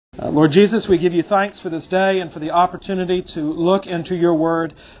Lord Jesus, we give you thanks for this day and for the opportunity to look into your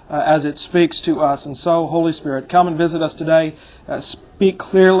word as it speaks to us. And so, Holy Spirit, come and visit us today. Speak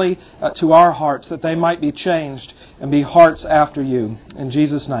clearly to our hearts that they might be changed and be hearts after you. In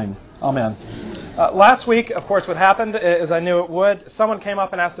Jesus' name, amen. Last week, of course, what happened, as I knew it would, someone came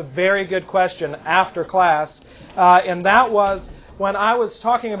up and asked a very good question after class. And that was, when I was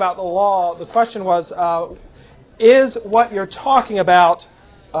talking about the law, the question was, is what you're talking about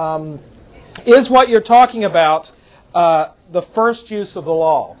the first use of the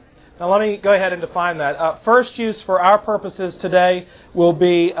law? Now let me go ahead and define that. First use for our purposes today will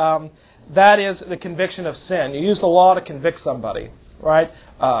be, that is the conviction of sin. You use the law to convict somebody, right?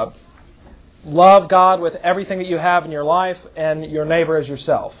 Love God with everything that you have in your life and your neighbor as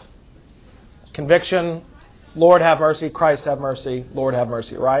yourself. Conviction, Lord have mercy, Christ have mercy, Lord have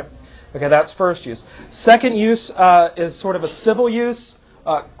mercy, right? Okay, that's first use. Second use is sort of a civil use.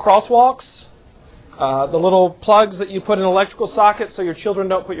 Crosswalks, the little plugs that you put in electrical sockets so your children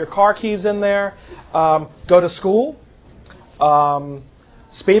don't put your car keys in there, go to school,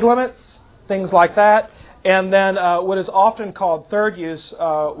 speed limits, things like that. And then what is often called third use,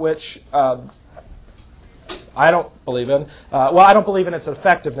 which I don't believe in. I don't believe in its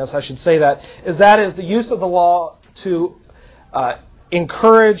effectiveness, I should say that is the use of the law to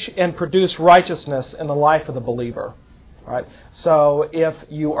encourage and produce righteousness in the life of the believer. Right. So if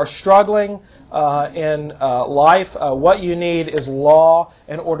you are struggling in life, what you need is law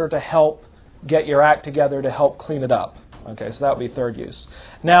in order to help get your act together, to help clean it up. Okay, so that would be third use.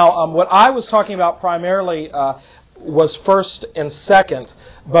 Now, what I was talking about primarily was first and second,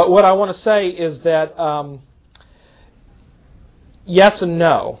 but what I want to say is that yes and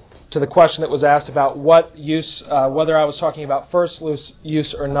no to the question that was asked about what use, whether I was talking about first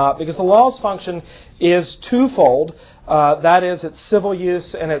use or not, because the law's function is twofold. That is, its civil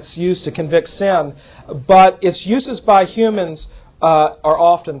use and its use to convict sin, but its uses by humans are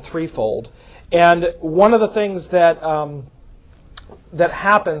often threefold. And one of the things that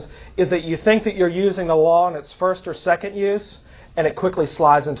happens is that you think that you're using the law in its first or second use, and it quickly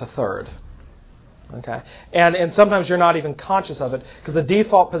slides into third. Okay, and sometimes you're not even conscious of it, because the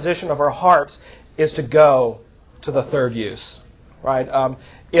default position of our hearts is to go to the third use, right?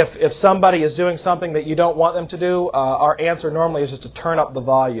 If somebody is doing something that you don't want them to do, our answer normally is just to turn up the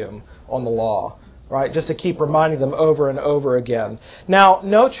volume on the law, right? Just to keep reminding them over and over again. Now,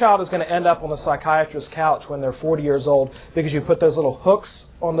 no child is going to end up on the psychiatrist's couch when they're 40 years old because you put those little hooks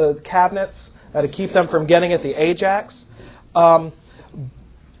on the cabinets to keep them from getting at the Ajax.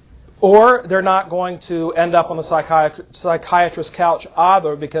 Or they're not going to end up on the psychiatrist's couch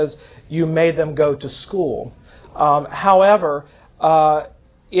either because you made them go to school. However,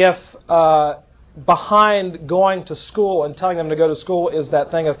 if behind going to school and telling them to go to school is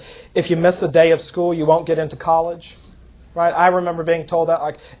that thing of, if you miss a day of school, you won't get into college. Right? I remember being told that,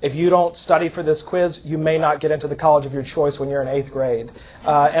 like, if you don't study for this quiz, you may not get into the college of your choice when you're in 8th grade.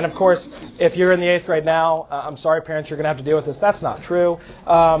 And of course, if you're in the 8th grade now, I'm sorry, parents, you're going to have to deal with this. That's not true.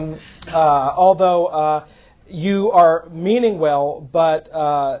 Although you are meaning well, but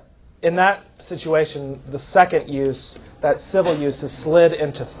in that situation, the second use, that civil use, is slid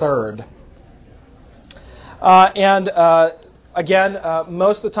into third. Again,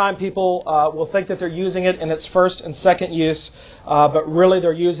 most of the time people will think that they're using it in its first and second use, but really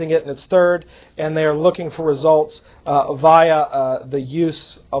they're using it in its third, and they are looking for results via the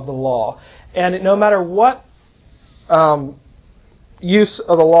use of the law. And no matter what use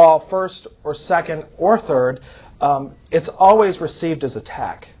of the law, first or second or third, it's always received as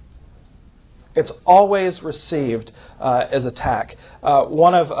attack. It's always received as attack.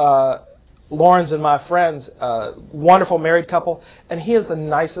 One of Lauren's and my friends, wonderful married couple, and he is the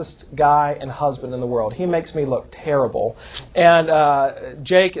nicest guy and husband in the world. He makes me look terrible. And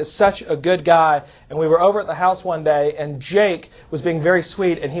Jake is such a good guy, and we were over at the house one day, and Jake was being very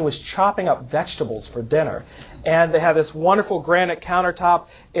sweet, and he was chopping up vegetables for dinner. And they had this wonderful granite countertop,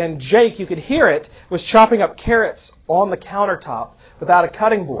 and Jake, you could hear it, was chopping up carrots on the countertop without a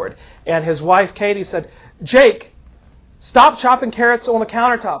cutting board. And his wife, Katie, said, "Jake, stop chopping carrots on the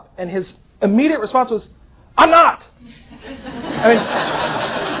countertop." And his immediate response was, "I'm not." I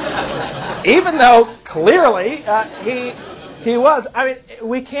mean, even though clearly he was. I mean,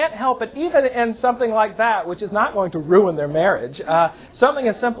 we can't help it, even in something like that, which is not going to ruin their marriage. Something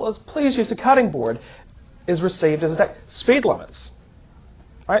as simple as, please use a cutting board, is received as speed limits.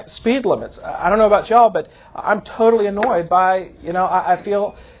 Right? Speed limits. I don't know about y'all, but I'm totally annoyed by, I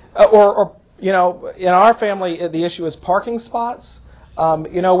feel, or in our family, the issue is parking spots.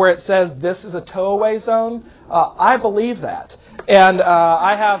 where it says this is a tow-away zone. I believe that. And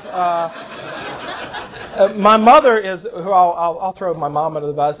I have... my mother is... who I'll throw my mom under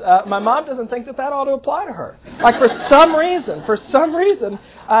the bus. My mom doesn't think that ought to apply to her. Like, for some reason,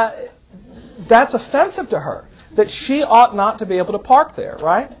 that's offensive to her. That she ought not to be able to park there,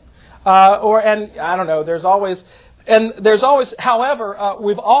 right? And I don't know, there's always, however,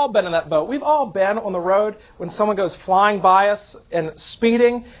 we've all been in that boat. We've all been on the road when someone goes flying by us and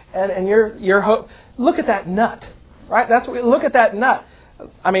speeding, and you're look at that nut, right? Look at that nut.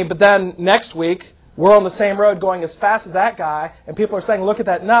 I mean, but then next week, we're on the same road going as fast as that guy, and people are saying, look at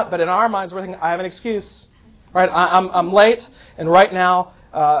that nut, but in our minds, we're thinking, I have an excuse, right? I'm late, and right now,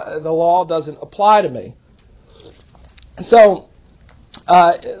 the law doesn't apply to me. So,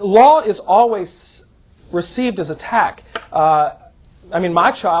 law is always received as attack.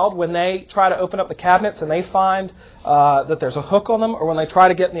 My child, when they try to open up the cabinets and they find that there's a hook on them, or when they try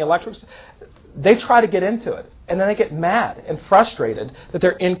to get in the electrics, they try to get into it. And then they get mad and frustrated that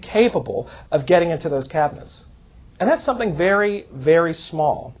they're incapable of getting into those cabinets. And that's something very, very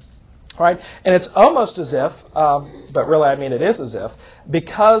small. Right? And it's almost as if, but really it is as if,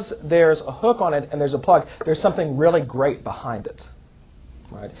 because there's a hook on it and there's a plug, there's something really great behind it.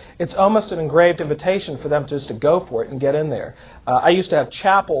 Right? It's almost an engraved invitation for them just to go for it and get in there. I used to have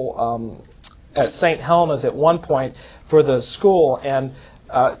chapel at St. Helena's at one point for the school, and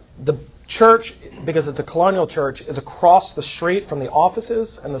the church, because it's a colonial church, is across the street from the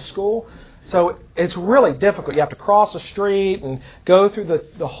offices and the school. So it's really difficult. You have to cross the street and go through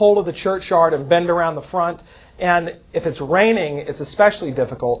the whole of the churchyard and bend around the front. And if it's raining, it's especially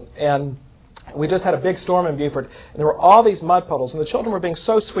difficult. And we just had a big storm in Beaufort, and there were all these mud puddles. And the children were being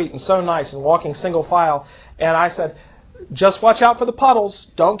so sweet and so nice and walking single file. And I said, just watch out for the puddles.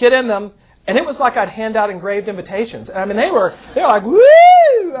 Don't get in them. And it was like I'd hand out engraved invitations. They were like,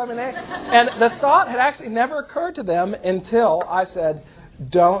 woo! And the thought had actually never occurred to them until I said,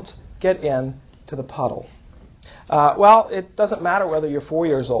 don't get into the puddle. Well, it doesn't matter whether you're 4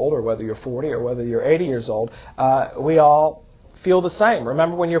 years old or whether you're 40 or whether you're 80 years old. We all feel the same.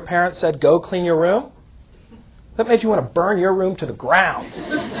 Remember when your parents said, go clean your room? That made you want to burn your room to the ground.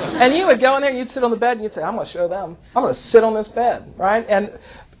 And you would go in there and you'd sit on the bed and you'd say, I'm going to show them. I'm going to sit on this bed, right? And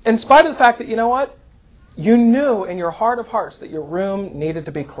in spite of the fact that, you know what? You knew in your heart of hearts that your room needed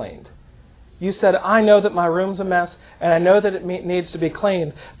to be cleaned. You said, I know that my room's a mess, and I know that it needs to be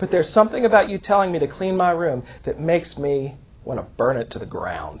cleaned, but there's something about you telling me to clean my room that makes me want to burn it to the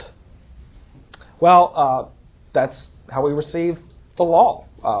ground. Well, that's how we receive the law,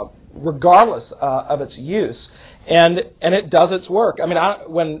 regardless of its use, and it does its work.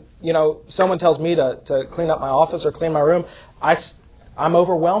 When someone tells me to clean up my office or clean my room, I'm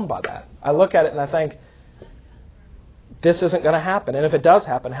overwhelmed by that. I look at it and I think, this isn't going to happen. And if it does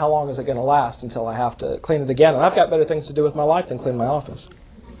happen, how long is it going to last until I have to clean it again? And I've got better things to do with my life than clean my office.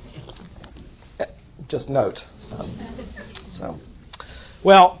 Just note.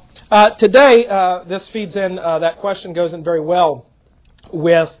 Today, this feeds in, that question goes in very well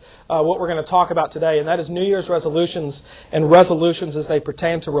with what we're going to talk about today, and that is New Year's resolutions and resolutions as they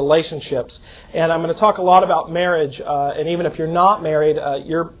pertain to relationships. And I'm going to talk a lot about marriage, and even if you're not married,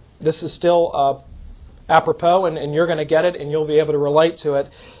 this is still apropos, and you're going to get it, and you'll be able to relate to it.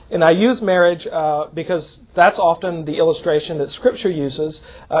 And I use marriage because that's often the illustration that Scripture uses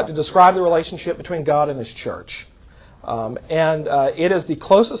to describe the relationship between God and His church. And it is the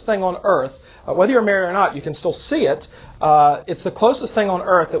closest thing on earth, whether you're married or not, you can still see it. It's the closest thing on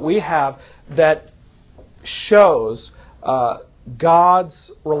earth that we have that shows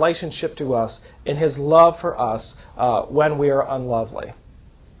God's relationship to us and His love for us when we are unlovely.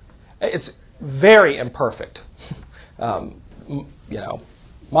 It's very imperfect. My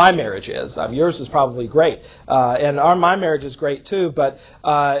marriage is. Yours is probably great. And my marriage is great too. But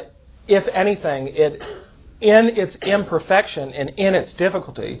if anything, in its imperfection and in its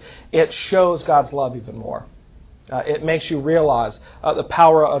difficulty, it shows God's love even more. It makes you realize the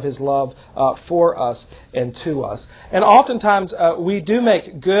power of His love for us and to us. And oftentimes we do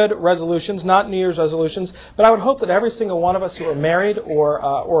make good resolutions, not New Year's resolutions, but I would hope that every single one of us who are married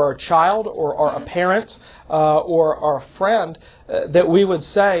or a child or are a parent or are a friend, that we would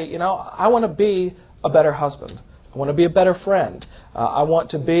say, I want to be a better husband. I want to be a better friend. I want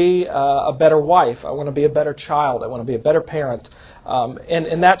to be a better wife. I want to be a better child. I want to be a better parent.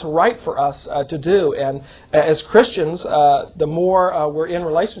 And that's right for us to do. And as Christians, the more we're in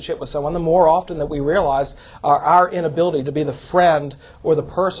relationship with someone, the more often that we realize our inability to be the friend or the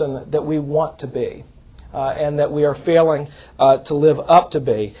person that we want to be. And that we are failing to live up to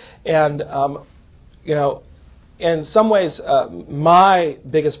be. And, in some ways, my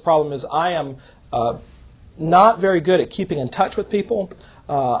biggest problem is I am not very good at keeping in touch with people.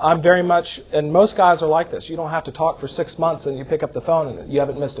 I'm very much, and most guys are like this. You don't have to talk for 6 months and you pick up the phone and you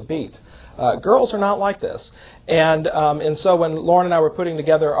haven't missed a beat. Girls are not like this. And so when Lauren and I were putting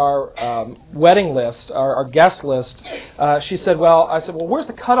together our wedding list, our guest list, she said, I said, where's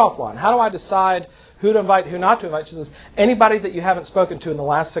the cutoff line? How do I decide who to invite, who not to invite? She says, anybody that you haven't spoken to in the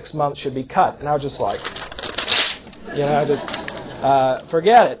last 6 months should be cut. And I was just like,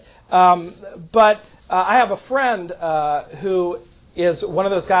 forget it. But I have a friend who is one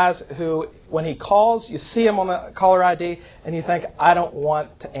of those guys who, when he calls, you see him on the caller ID, and you think, I don't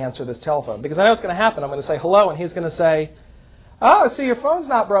want to answer this telephone. Because I know what's going to happen. I'm going to say hello, and he's going to say, oh, I see your phone's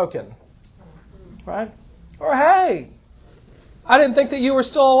not broken. Right? Or, hey, I didn't think that you were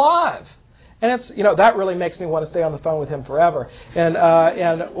still alive. And it's, that really makes me want to stay on the phone with him forever. And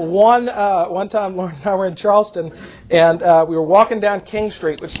one time, Lauren and I were in Charleston, and we were walking down King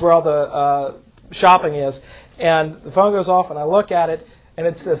Street, which is where all the shopping is, and the phone goes off, and I look at it, and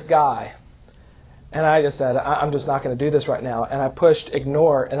it's this guy. And I just said, I'm just not going to do this right now. And I pushed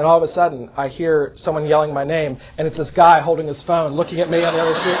ignore, and then all of a sudden, I hear someone yelling my name, and it's this guy holding his phone, looking at me on the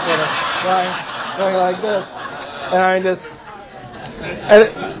other street corner, going like this. And I just...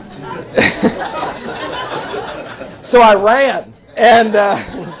 so I ran, and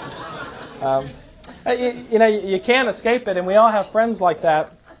you can't escape it, and we all have friends like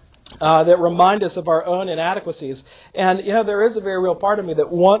that that remind us of our own inadequacies. And there is a very real part of me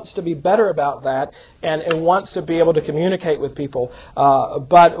that wants to be better about that and wants to be able to communicate with people.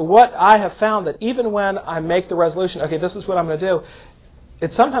 But what I have found that even when I make the resolution, okay, this is what I'm going to do,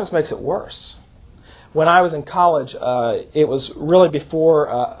 it sometimes makes it worse. When I was in college, it was really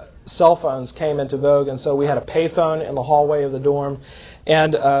before cell phones came into vogue, and so we had a payphone in the hallway of the dorm.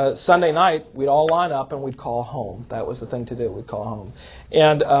 And Sunday night, we'd all line up and we'd call home. That was the thing to do. We'd call home.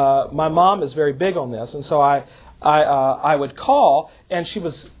 And my mom is very big on this, and so I would call, and she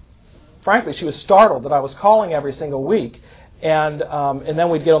was startled that I was calling every single week. And then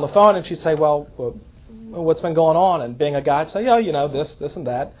we'd get on the phone, and she'd say, well, what's been going on? And being a guy, I'd say, this and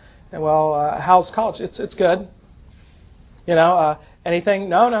that. And how's college? It's good. Anything?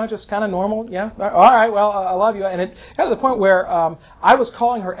 No, just kind of normal. Yeah. All right. Well, I love you. And it got to the point where I was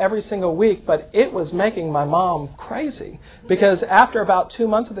calling her every single week, but it was making my mom crazy because after about 2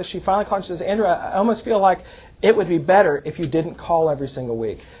 months of this, she finally called and she says, Andrew, I almost feel like it would be better if you didn't call every single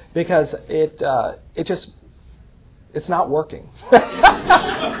week because it's not working.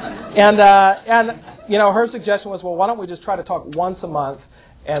 and her suggestion was, why don't we just try to talk once a month?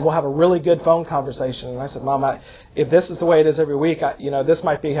 And we'll have a really good phone conversation. And I said, Mom, if this is the way it is every week, this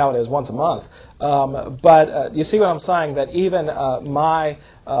might be how it is once a month. But you see what I'm saying? That even my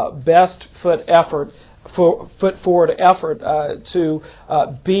best foot forward effort to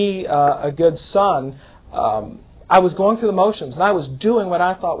be a good son, I was going through the motions, and I was doing what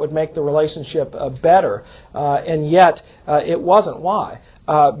I thought would make the relationship better, and yet it wasn't. Why?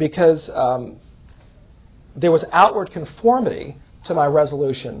 Because there was outward conformity to my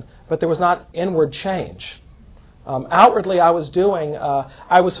resolution, but there was not inward change. Outwardly, I was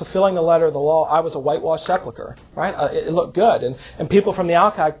fulfilling the letter of the law. I was a whitewashed sepulcher, right? It looked good, and people from the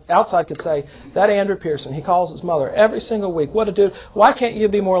outside could say, that Andrew Pearson, he calls his mother every single week. What a dude! Why can't you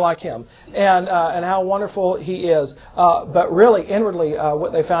be more like him? And how wonderful he is. But really, inwardly,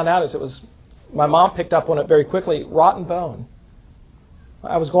 what they found out is my mom picked up on it very quickly. Rotten bone.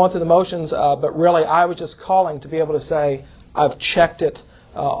 I was going through the motions, but really, I was just calling to be able to say, I've checked it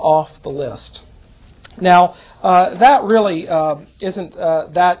off the list. Now, that really isn't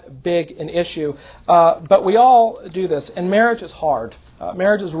that big an issue, but we all do this, and marriage is hard.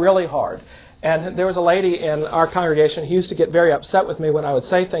 Marriage is really hard. And there was a lady in our congregation who used to get very upset with me when I would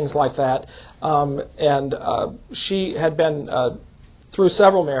say things like that, and she had been through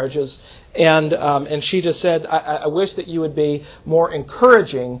several marriages, and she just said, I wish that you would be more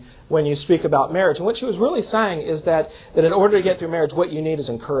encouraging when you speak about marriage. And what she was really saying is that in order to get through marriage, what you need is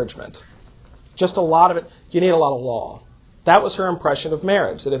encouragement. Just a lot of it. You need a lot of law. That was her impression of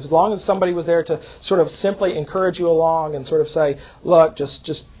marriage, that as long as somebody was there to sort of simply encourage you along and sort of say, look,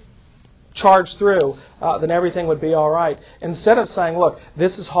 just charge through, then everything would be all right. Instead of saying, look,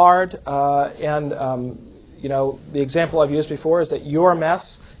 this is hard, the example I've used before is that you're a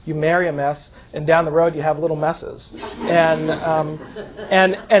mess, you marry a mess, and down the road you have little messes. And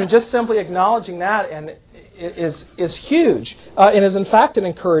just simply acknowledging that, and is huge and is in fact an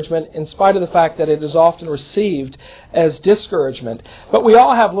encouragement in spite of the fact that it is often received as discouragement. But we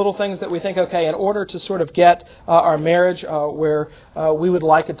all have little things that we think, okay, in order to sort of get our marriage where we would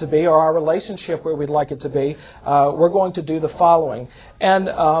like it to be, or our relationship where we'd like it to be, we're going to do the following. And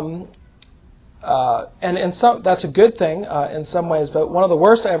in some, that's a good thing in some ways, but one of the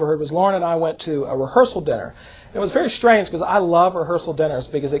worst I ever heard was Lauren and I went to a rehearsal dinner. It was very strange because I love rehearsal dinners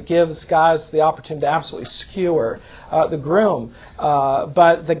because it gives guys the opportunity to absolutely skewer the groom.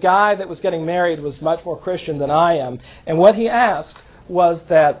 But the guy that was getting married was much more Christian than I am. And what he asked was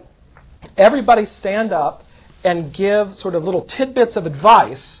that everybody stand up and give sort of little tidbits of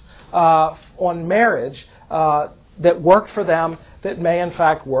advice on marriage that worked for them that may in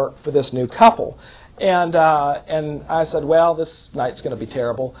fact work for this new couple. And I said, well, this night's going to be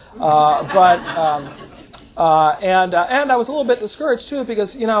terrible. And I was a little bit discouraged too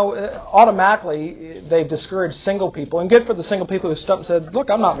because, automatically they've discouraged single people. And good for the single people who stood up and said, look,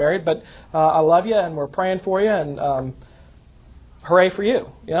 I'm not married, but I love you and we're praying for you and hooray for you.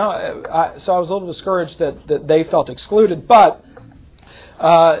 So I was a little discouraged that they felt excluded. But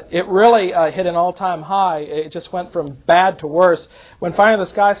it really hit an all-time high. It just went from bad to worse. When finally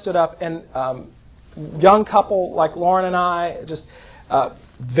this guy stood up and young couple like Lauren and I, just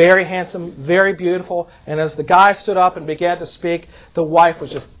very handsome, very beautiful. And as the guy stood up and began to speak, the wife was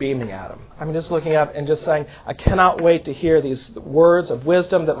just beaming at him. I mean, just looking up and just saying, I cannot wait to hear these words of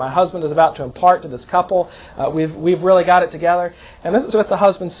wisdom that my husband is about to impart to this couple. We've really got it together. And this is what the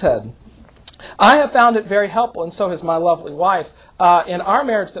husband said. I have found it very helpful, and so has my lovely wife, in our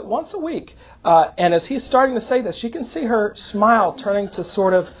marriage that once a week, and as he's starting to say this, you can see her smile turning to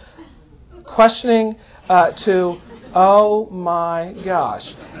sort of questioning to, oh my gosh.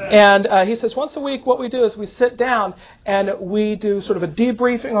 And he says once a week what we do is we sit down and we do sort of a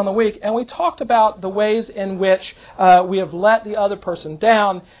debriefing on the week, and we talked about the ways in which we have let the other person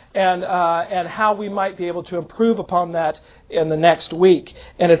down and how we might be able to improve upon that in the next week.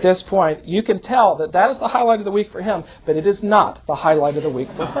 And at this point, you can tell that is the highlight of the week for him, but it is not the highlight of the week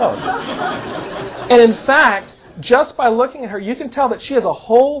for her. And in fact, just by looking at her, you can tell that she is a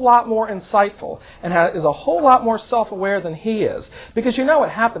whole lot more insightful and is a whole lot more self-aware than he is. Because you know what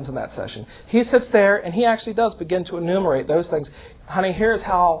happens in that session. He sits there and he actually does begin to enumerate those things. Honey, here's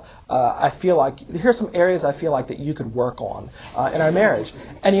how I feel like, here's some areas I feel like that you could work on in our marriage.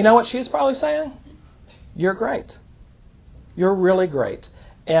 And you know what she's probably saying? You're great. You're really great.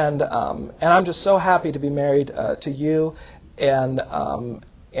 And I'm just so happy to be married to you. And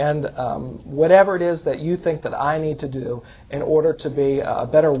whatever it is that you think that I need to do in order to be a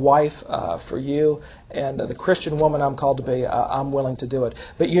better wife for you and the Christian woman I'm called to be, I'm willing to do it.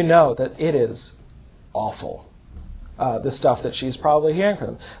 But you know that it is awful, the stuff that she's probably hearing from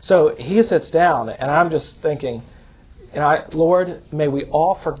him. So he sits down, and I'm just thinking, Lord, may we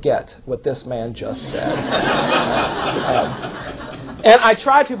all forget what this man just said. And I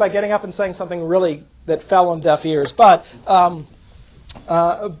tried to by getting up and saying something really that fell on deaf ears, but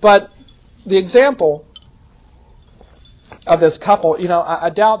the example of this couple, I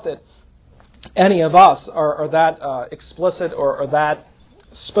doubt that any of us are that explicit or that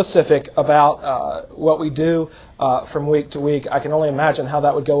specific about what we do from week to week. I can only imagine how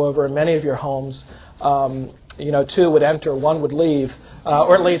that would go over in many of your homes. Two would enter, one would leave,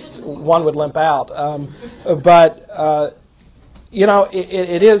 or at least one would limp out.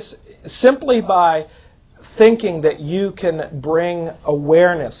 It is simply by thinking that you can bring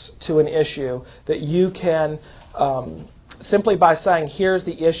awareness to an issue, that you can, simply by saying, here's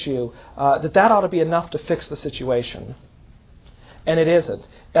the issue, that ought to be enough to fix the situation. And it isn't.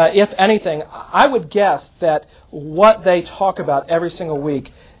 If anything, I would guess that what they talk about every single week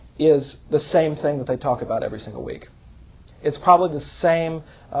is the same thing that they talk about every single week. It's probably the same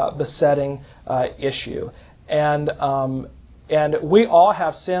besetting issue. And we all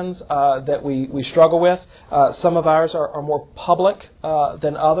have sins that we struggle with. Some of ours are more public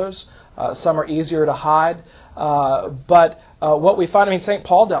than others. Some are easier to hide. But what we find, St.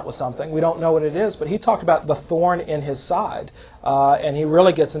 Paul dealt with something. We don't know what it is, but he talked about the thorn in his side. And he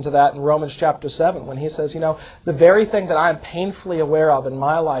really gets into that in Romans chapter 7 when he says, the very thing that I'm painfully aware of in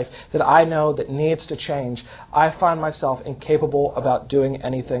my life that I know that needs to change, I find myself incapable about doing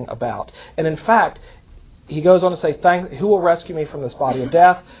anything about. And in fact, he goes on to say, who will rescue me from this body of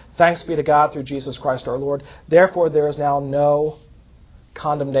death? Thanks be to God through Jesus Christ our Lord. Therefore, there is now no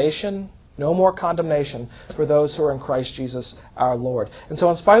condemnation, no more condemnation for those who are in Christ Jesus our Lord. And so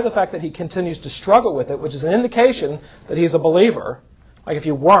in spite of the fact that he continues to struggle with it, which is an indication that he's a believer, like if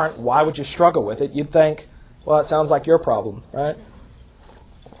you weren't, why would you struggle with it? You'd think, well, it sounds like your problem, right?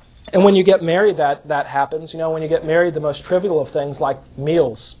 And when you get married, that happens. When you get married, the most trivial of things, like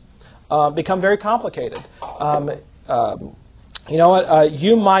meals, become very complicated. You know what?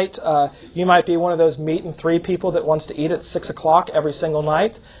 You might be one of those meat and three people that wants to eat at 6 o'clock every single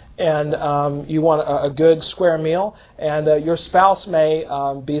night, and you want a good square meal. And your spouse may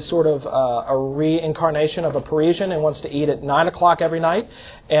be sort of a reincarnation of a Parisian and wants to eat at 9 o'clock every night,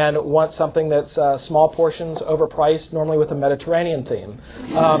 and wants something that's small portions, overpriced, normally with a Mediterranean theme.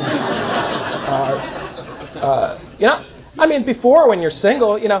 Before, when you're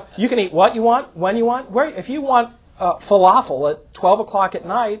single, you can eat what you want, when you want, where. If you want falafel at 12 o'clock at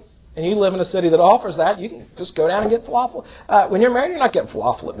night, and you live in a city that offers that, you can just go down and get falafel. When you're married, you're not getting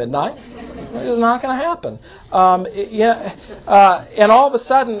falafel at midnight. It's not going to happen. And all of a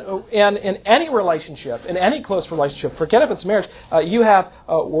sudden, in any relationship, in any close relationship, forget if it's marriage, you have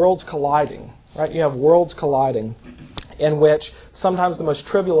worlds colliding. Right? You have worlds colliding, in which sometimes the most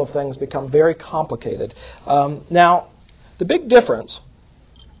trivial of things become very complicated. Now, the big difference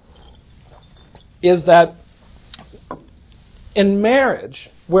is that in marriage,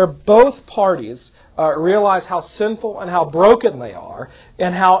 where both parties realize how sinful and how broken they are,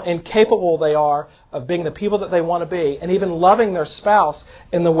 and how incapable they are of being the people that they want to be, and even loving their spouse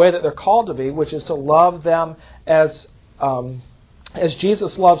in the way that they're called to be, which is to love them as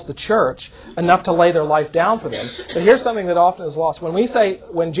Jesus loves the church, enough to lay their life down for them. But here's something that often is lost. When we say,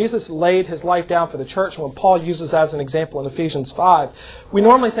 when Jesus laid his life down for the church, and when Paul uses that as an example in Ephesians 5, we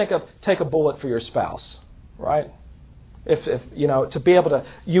normally think of take a bullet for your spouse, right? If to be able to,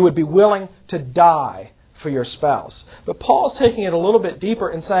 you would be willing to die for your spouse. But Paul's taking it a little bit deeper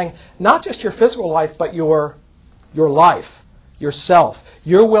and saying, not just your physical life, but your life, yourself.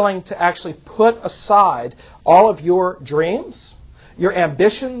 You're willing to actually put aside all of your dreams, your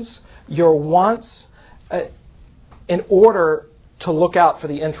ambitions, your wants, in order to look out for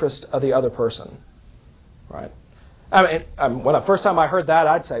the interest of the other person, right? When the first time I heard that,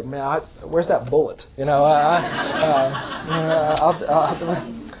 I'd say, "Man, where's that bullet?" And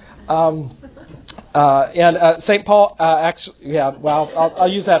St. Paul actually, yeah. Well, I'll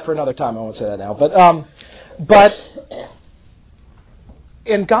use that for another time. I won't say that now. But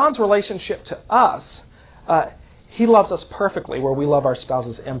in God's relationship to us, He loves us perfectly, where we love our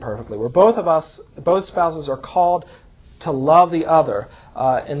spouses imperfectly. Where both spouses are called to love the other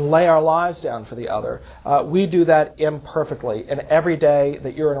and lay our lives down for the other. We do that imperfectly. And every day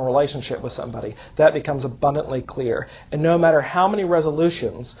that you're in a relationship with somebody, that becomes abundantly clear. And no matter how many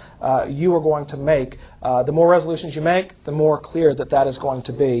resolutions you are going to make, the more resolutions you make, the more clear that is going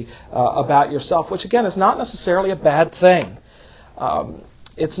to be about yourself, which again is not necessarily a bad thing.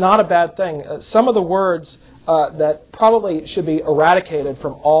 It's not a bad thing. Some of the words that probably should be eradicated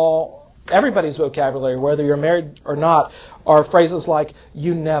from everybody's vocabulary, whether you're married or not, are phrases like,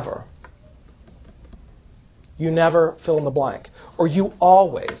 you never. You never fill in the blank. Or you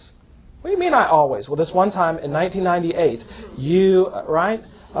always. What do you mean I always? Well, this one time in 1998, right?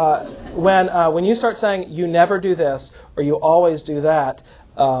 When you start saying you never do this or you always do that,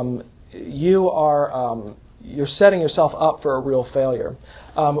 you're setting yourself up for a real failure.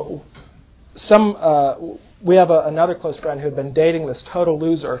 We have another close friend who had been dating this total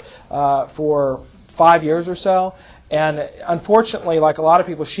loser for 5 years or so. And unfortunately, like a lot of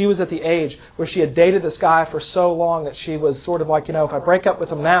people, she was at the age where she had dated this guy for so long that she was sort of like, if I break up with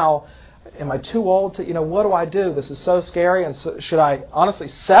him now, am I too old to, what do I do? This is so scary, and so, should I honestly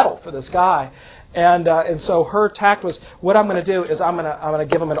settle for this guy? And so her tact was, what I'm going to do is I'm going to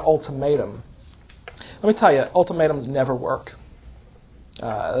give him an ultimatum. Let me tell you, ultimatums never work.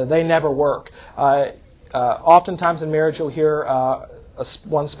 They never work. Oftentimes in marriage, you'll hear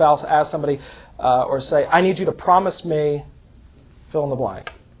one spouse ask somebody or say, I need you to promise me, fill in the blank.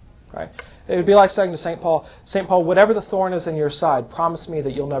 Right? It would be like saying to St. Paul, whatever the thorn is in your side, promise me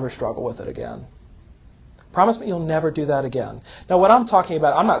that you'll never struggle with it again. Promise me you'll never do that again. Now, what I'm talking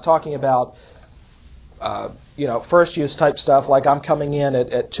about, I'm not talking about first use type stuff, like I'm coming in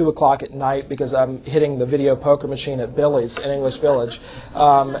at 2 o'clock at night because I'm hitting the video poker machine at Billy's in English Village.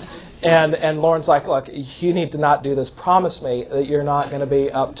 And Lauren's like, look, you need to not do this. Promise me that you're not going to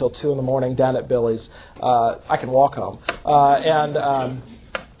be up till 2 in the morning down at Billy's. I can walk home.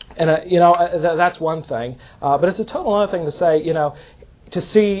 That's one thing. But it's a total other thing to say, to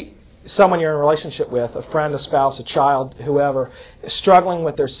see someone you're in a relationship with, a friend, a spouse, a child, whoever, struggling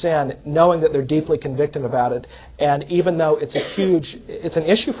with their sin, knowing that they're deeply convicted about it, and even though it's an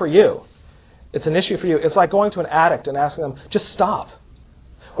issue for you. It's an issue for you. It's like going to an addict and asking them, just stop.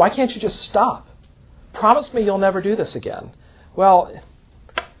 Why can't you just stop? Promise me you'll never do this again. Well,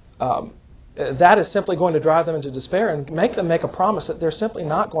 that is simply going to drive them into despair and make them make a promise that they're simply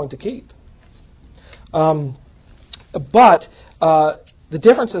not going to keep. But the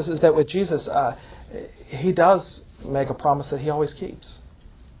difference is that with Jesus, He does make a promise that He always keeps.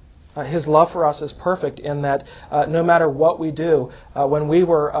 His love for us is perfect in that no matter what we do, when we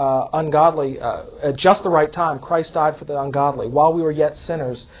were ungodly, at just the right time, Christ died for the ungodly. While we were yet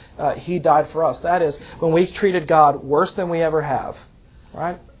sinners, He died for us. That is, when we treated God worse than we ever have,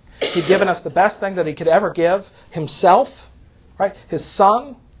 right? He'd given us the best thing that He could ever give, Himself, right? His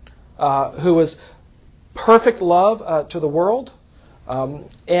Son, who was perfect love to the world,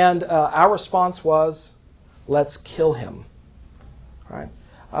 and our response was, let's kill Him, right?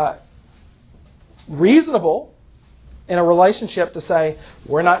 Reasonable in a relationship to say,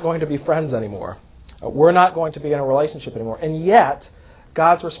 we're not going to be friends anymore. We're not going to be in a relationship anymore. And yet,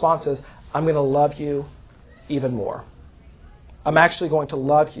 God's response is, I'm going to love you even more. I'm actually going to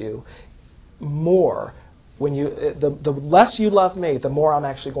love you more. When the less you love me, the more I'm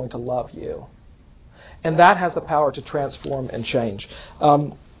actually going to love you. And that has the power to transform and change.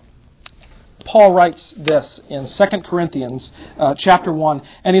 Paul writes this in 2 Corinthians chapter 1,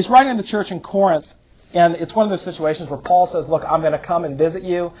 and he's writing to the church in Corinth, and it's one of those situations where Paul says, look, I'm going to come and visit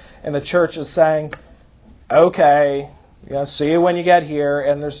you, and the church is saying, okay, see you when you get here,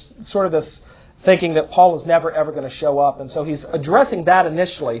 and there's sort of this thinking that Paul is never, ever going to show up, and so he's addressing that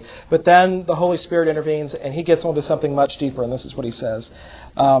initially, but then the Holy Spirit intervenes, and he gets onto something much deeper, and this is what he says.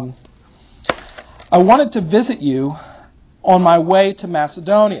 I wanted to visit you on my way to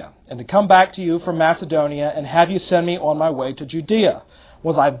Macedonia, and to come back to you from Macedonia and have you send me on my way to Judea.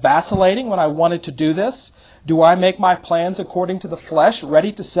 Was I vacillating when I wanted to do this? Do I make my plans according to the flesh,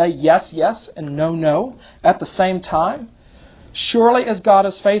 ready to say yes, yes, and no, no at the same time? Surely as God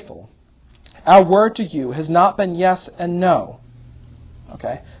is faithful, our word to you has not been yes and no.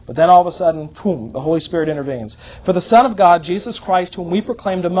 Okay? But then all of a sudden, boom, the Holy Spirit intervenes. For the Son of God, Jesus Christ, whom we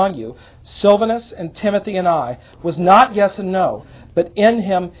proclaimed among you, Silvanus and Timothy and I, was not yes and no, but in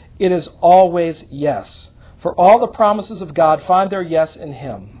Him it is always yes. For all the promises of God find their yes in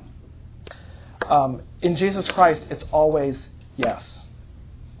Him. In Jesus Christ, it's always yes.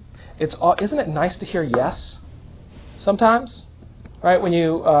 Isn't it nice to hear yes sometimes? Right, when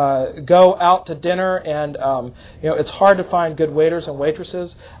you go out to dinner and it's hard to find good waiters and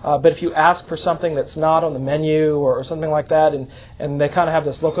waitresses, but if you ask for something that's not on the menu or something like that, and they kind of have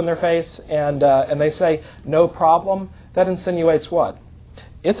this look on their face and they say no problem, that insinuates what?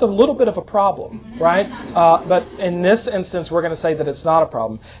 It's a little bit of a problem, right? But in this instance, we're going to say that it's not a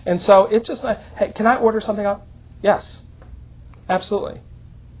problem, and so it's just hey, can I order something up? Yes, absolutely.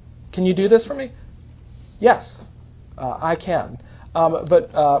 Can you do this for me? Yes, I can.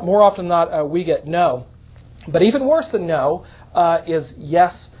 But more often than not, we get no. But even worse than no is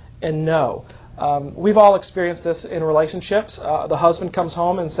yes and no. We've all experienced this in relationships. The husband comes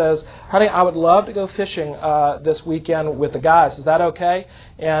home and says, honey, I would love to go fishing this weekend with the guys. Is that okay?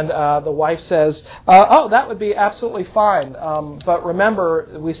 And the wife says, oh, that would be absolutely fine. But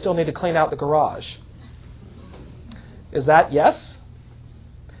remember, we still need to clean out the garage. Is that yes?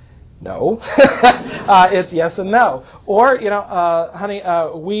 No. It's yes and no. Or, honey,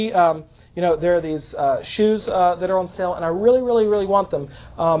 there are these shoes that are on sale, and I really, really, really want them.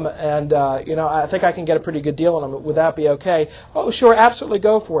 I think I can get a pretty good deal on them. Would that be okay? Oh, sure, absolutely,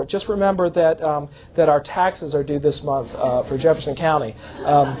 go for it. Just remember that our taxes are due this month for Jefferson County.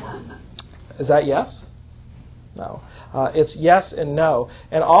 Is that yes? No. It's yes and no.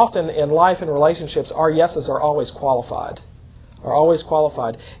 And often in life and relationships, our yeses are always qualified.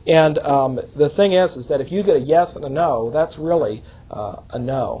 And the thing is that if you get a yes and a no, that's really a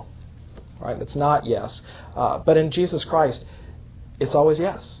no. Right? It's not yes. But in Jesus Christ, it's always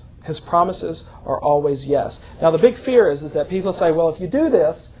yes. His promises are always yes. Now the big fear is that people say, well, if you do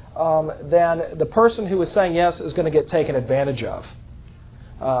this, then the person who is saying yes is going to get taken advantage of.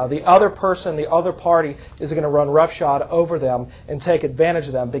 The other person, the other party, is going to run roughshod over them and take advantage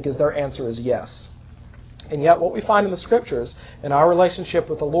of them because their answer is yes. And yet what we find in the Scriptures in our relationship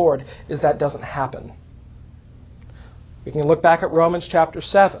with the Lord is that doesn't happen. We can look back at Romans chapter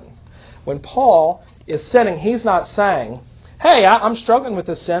 7. When Paul is sinning, he's not saying, hey, I'm struggling with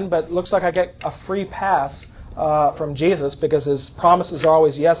this sin, but it looks like I get a free pass from Jesus because His promises are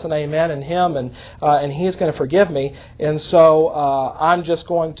always yes and amen in Him, and He's going to forgive me, and so I'm just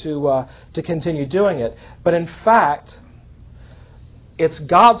going to continue doing it. But in fact, it's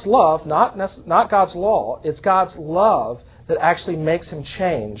God's love, not God's law. It's God's love that actually makes him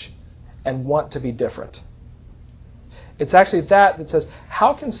change and want to be different. It's actually that says,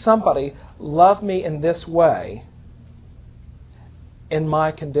 how can somebody love me in this way in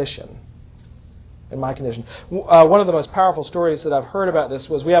my condition? in my condition. One of the most powerful stories that I've heard about this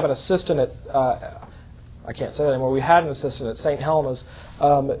was we have an assistant at, I can't say that anymore, we had an assistant at St. Helena's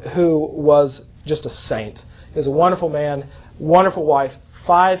who was just a saint. He was a wonderful man, wonderful wife,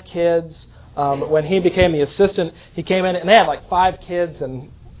 5 kids. When he became the assistant, he came in and they had like 5 kids in,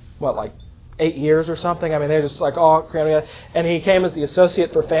 8 years or something. I mean, they're just like all crammed together. And he came as the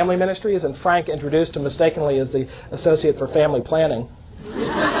associate for family ministries, and Frank introduced him mistakenly as the associate for family planning.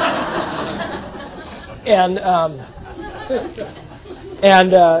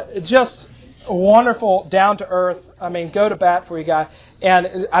 and just wonderful, down to earth. I mean, go to bat for you guy.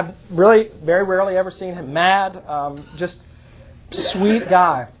 And I've really very rarely ever seen him mad. Just sweet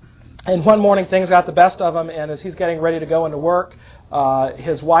guy. And one morning things got the best of him, and as he's getting ready to go into work,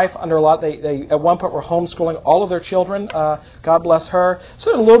 his wife, under a lot, they at one point were homeschooling all of their children. God bless her. So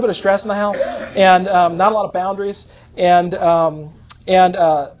there's a little bit of stress in the house, and not a lot of boundaries. And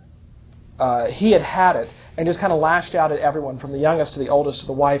he had it, and just kind of lashed out at everyone, from the youngest to the oldest to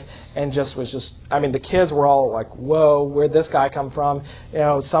the wife, and the kids were all like, whoa, where'd this guy come from?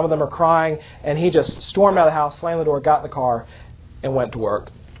 Some of them are crying, and he just stormed out of the house, slammed the door, got in the car, and went to work.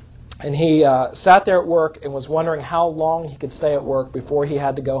 And he sat there at work and was wondering how long he could stay at work before he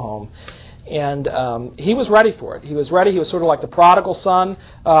had to go home. And he was ready for it. He was ready. He was sort of like the prodigal son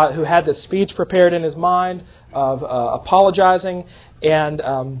who had this speech prepared in his mind of apologizing. And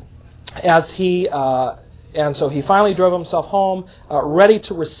so he finally drove himself home, ready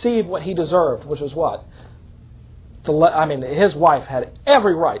to receive what he deserved, which was what? His wife had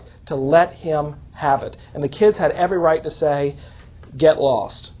every right to let him have it. And the kids had every right to say, get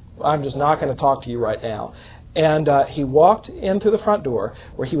lost. I'm just not going to talk to you right now. And he walked in through the front door,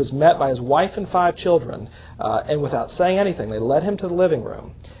 where he was met by his wife and 5 children, and without saying anything, they led him to the living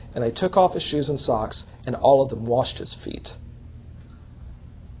room, and they took off his shoes and socks, and all of them washed his feet.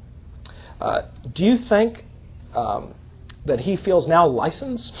 Do you think that he feels now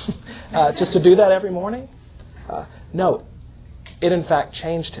licensed just to do that every morning? No. It in fact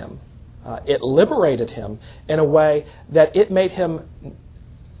changed him. It liberated him in a way that it made him...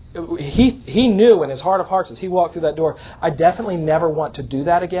 He knew in his heart of hearts as he walked through that door, I definitely never want to do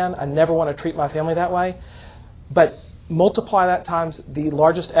that again. I never want to treat my family that way. But multiply that times the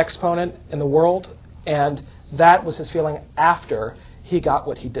largest exponent in the world, and that was his feeling after he got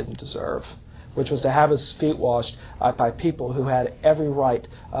what he didn't deserve, which was to have his feet washed by people who had every right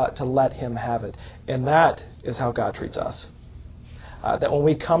to let him have it. And that is how God treats us. That when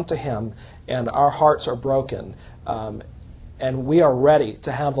we come to Him and our hearts are broken, and we are ready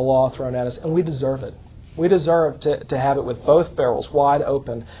to have the law thrown at us, and we deserve it. We deserve to have it with both barrels wide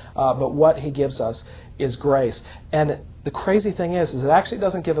open, but what He gives us is grace. And the crazy thing is it actually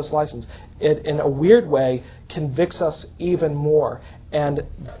doesn't give us license. It, in a weird way, convicts us even more. And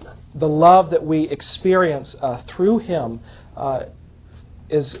the love that we experience through Him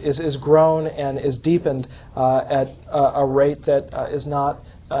is grown and is deepened at a rate that is not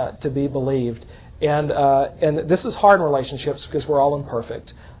to be believed. And this is hard in relationships because we're all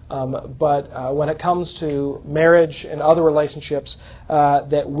imperfect. But when it comes to marriage and other relationships,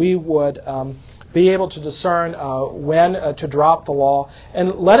 that we would be able to discern when to drop the law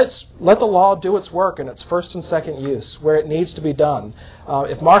and let the law do its work in its first and second use where it needs to be done.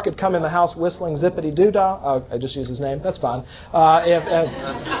 If Mark had come in the house whistling zippity-doo-dah, I just use his name, that's fine.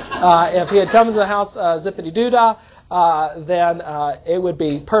 If he had come into the house zippity-doo-dah, then it would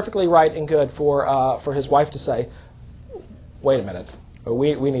be perfectly right and good for his wife to say, wait a minute,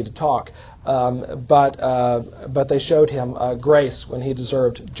 we need to talk. But they showed him grace when he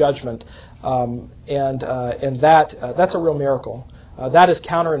deserved judgment. And that's a real miracle. That is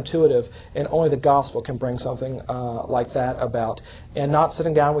counterintuitive, and only the gospel can bring something like that about. And not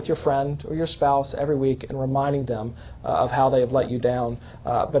sitting down with your friend or your spouse every week and reminding them of how they have let you down.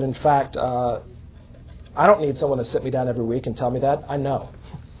 But in fact, I don't need someone to sit me down every week and tell me that. I know.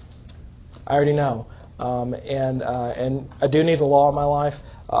 I already know. And I do need the law in my life,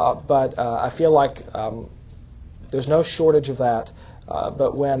 but I feel like there's no shortage of that.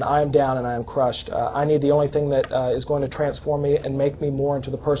 But when I am down and I am crushed, I need the only thing that is going to transform me and make me more into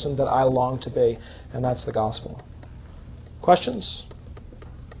the person that I long to be, and that's the gospel. Questions?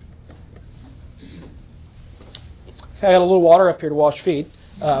 Okay, I got a little water up here to wash feet.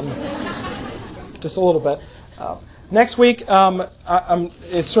 Just a little bit. Next week,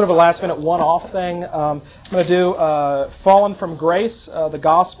 it's sort of a last-minute one-off thing. I'm going to do Fallen from Grace, the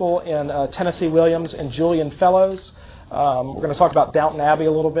Gospel in Tennessee Williams and Julian Fellows. We're going to talk about Downton Abbey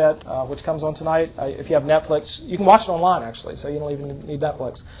a little bit, which comes on tonight. If you have Netflix, you can watch it online, actually, so you don't even need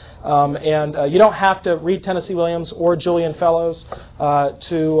Netflix. And you don't have to read Tennessee Williams or Julian Fellows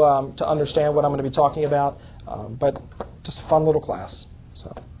to understand what I'm going to be talking about, but just a fun little class.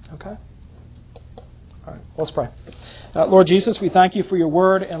 So, okay? All right, let's pray. Lord Jesus, we thank you for your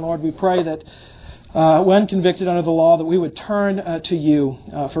word, and Lord, we pray that when convicted under the law, that we would turn to you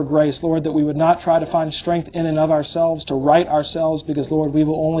for grace, Lord, that we would not try to find strength in and of ourselves, to right ourselves, because, Lord, we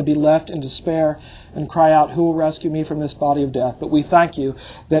will only be left in despair and cry out, who will rescue me from this body of death? But we thank you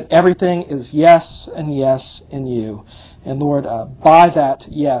that everything is yes and yes in you. And, Lord, by that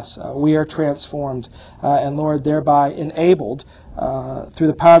yes, we are transformed, and, Lord, thereby enabled through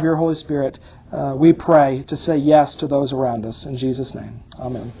the power of your Holy Spirit, we pray to say yes to those around us. In Jesus' name,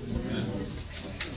 amen.